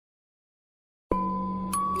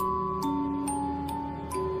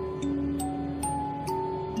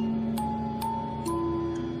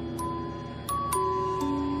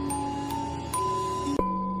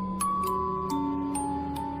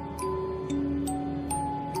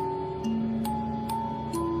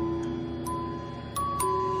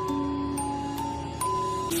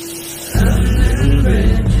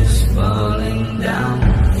falling down,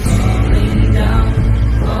 falling down,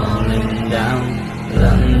 falling down.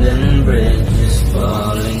 London Bridge is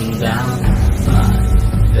falling down,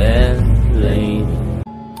 my fair lady.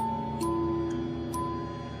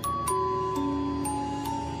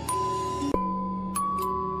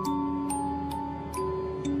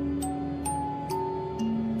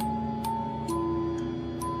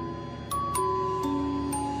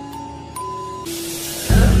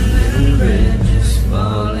 London Bridge is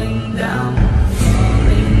falling down,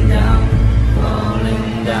 falling down,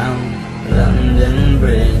 falling down. London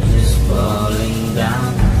Bridge is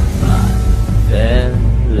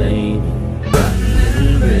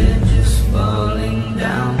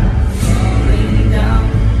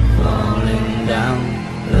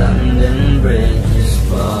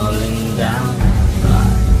falling down,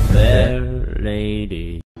 my fair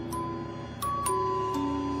lady.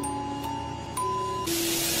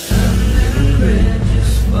 London Bridge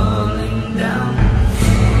is falling down,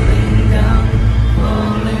 falling down,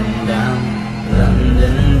 falling down.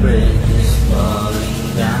 London Bridge is falling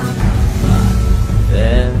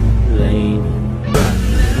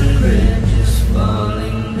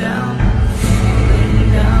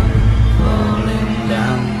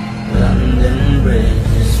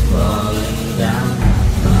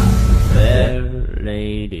down, my fair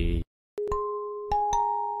lady.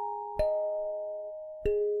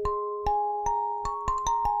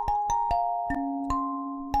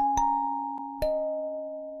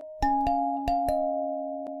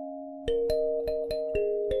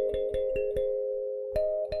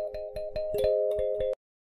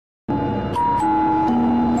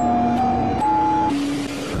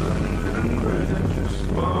 London Bridge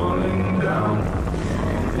is falling down,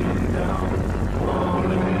 falling down, falling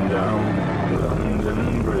down.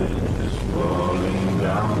 London Bridge is falling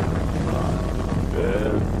down, my fair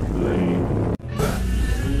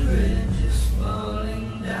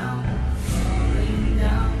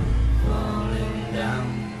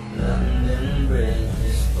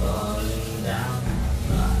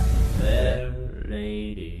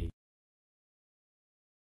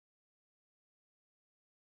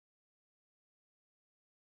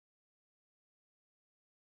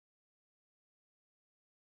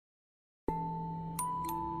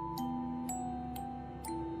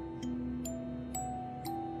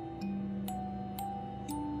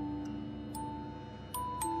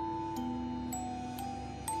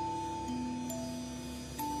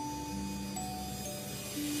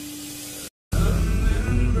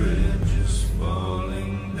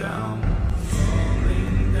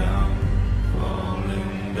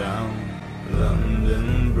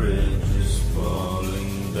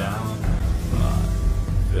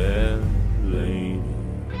lady.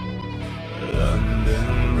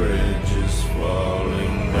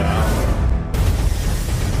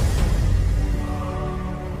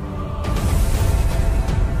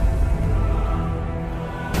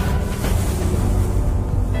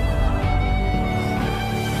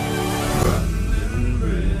 London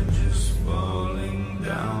Bridge is falling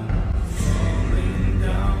down, falling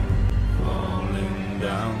down, falling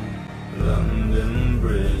down. London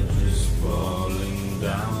Bridge is falling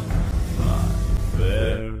down, my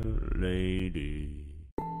fair lady.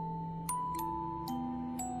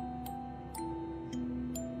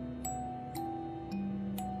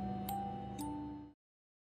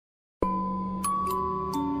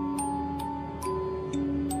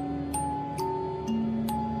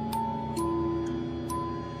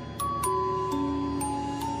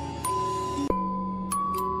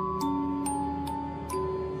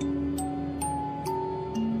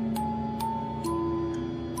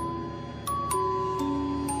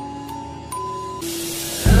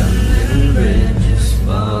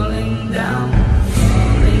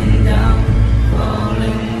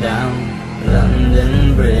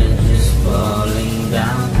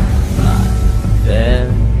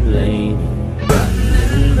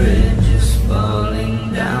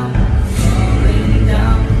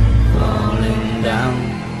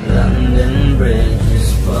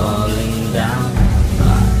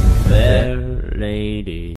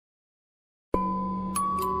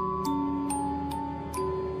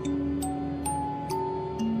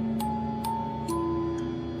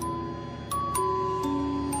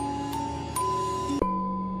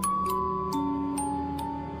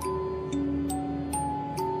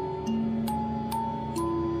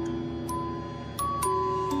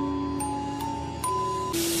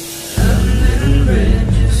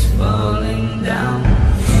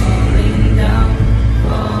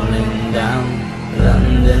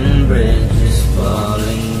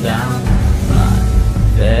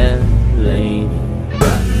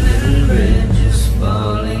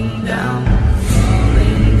 falling down.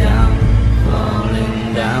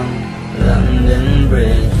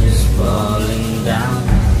 Bridge is falling down,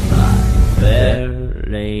 my fair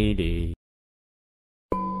lady.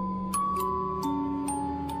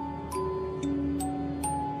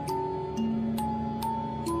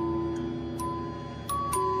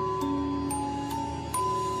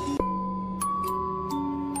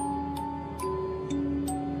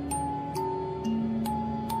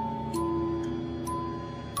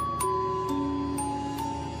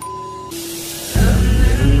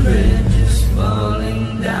 Bridge is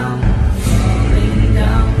falling down, falling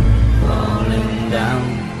down, falling down.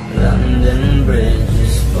 London Bridge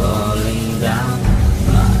is falling down,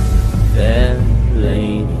 my fair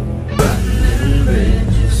lady. London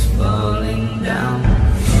Bridge is falling down,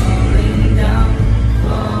 falling down,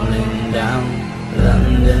 falling down.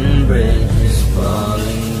 London Bridge is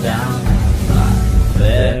falling down, my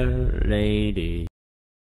fair lady.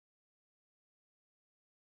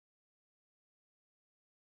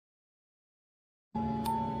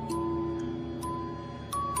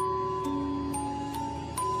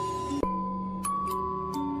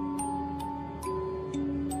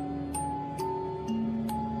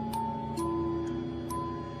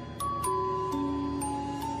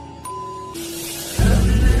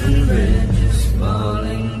 Bridge is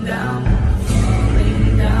falling down,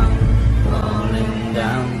 falling down, falling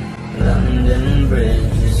down. London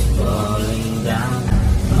Bridge is falling down,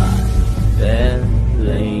 my fair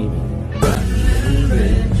lady. London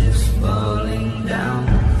Bridge is falling down,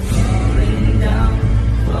 falling down,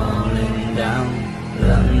 falling down.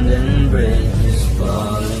 London Bridge is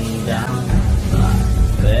falling down, my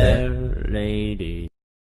fair lady.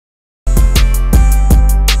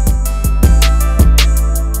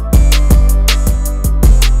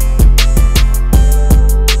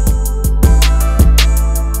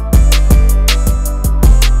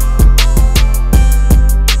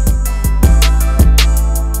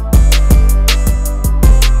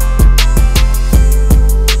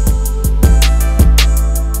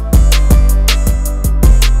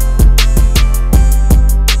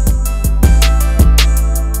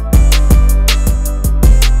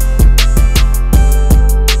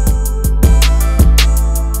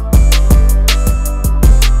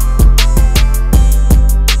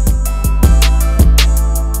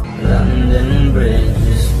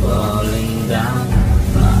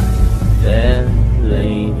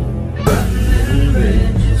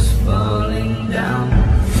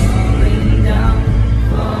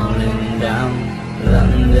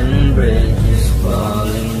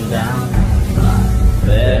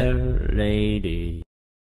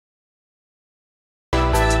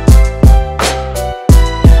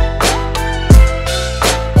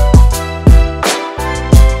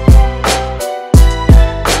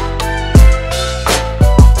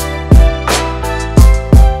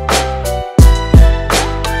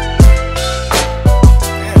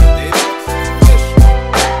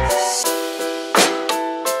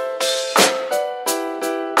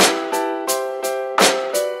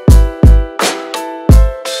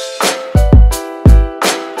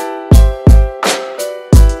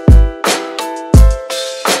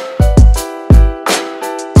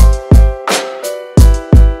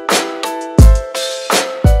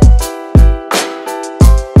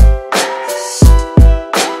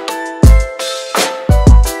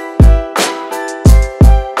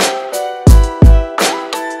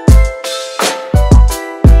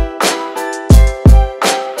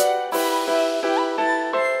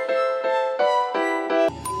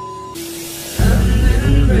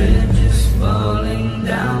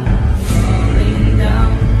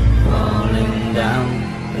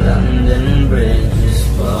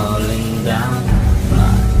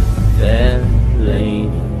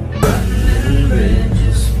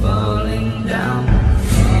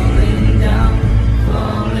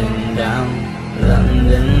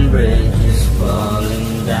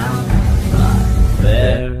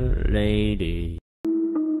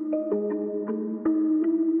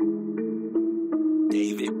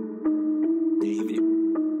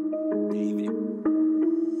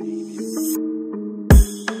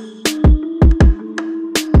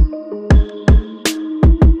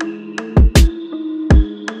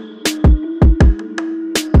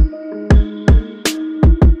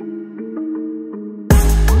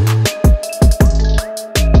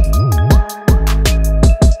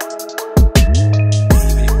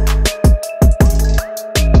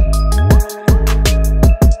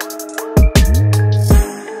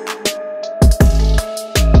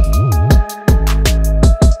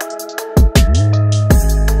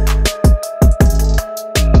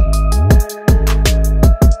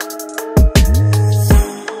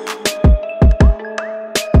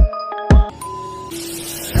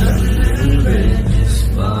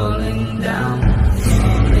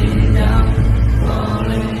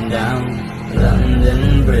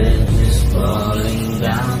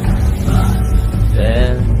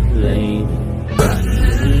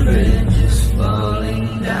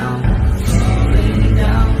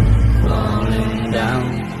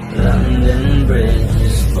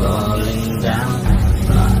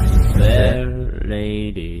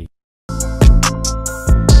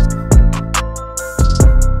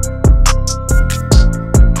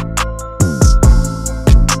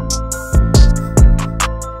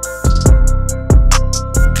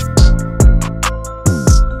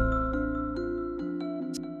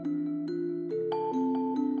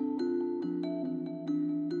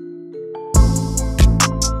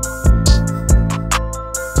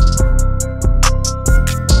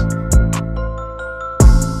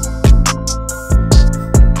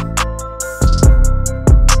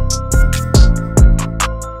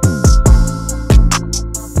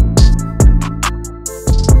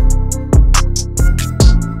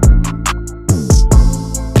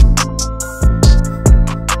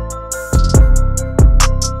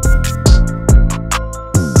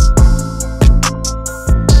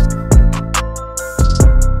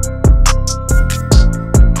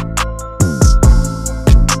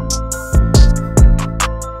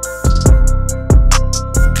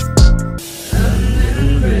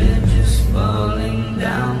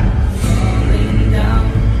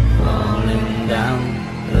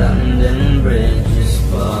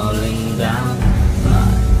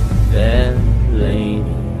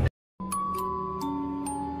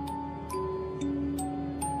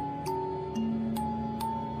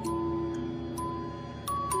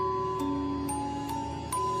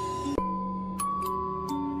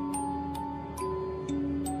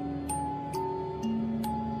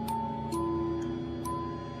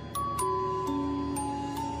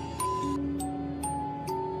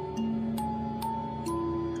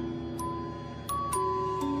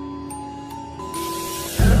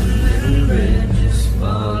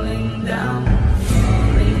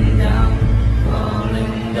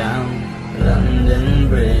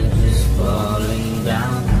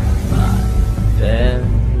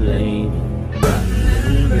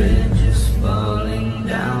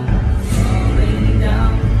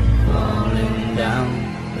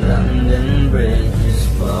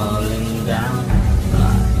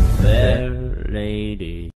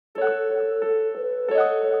 lady.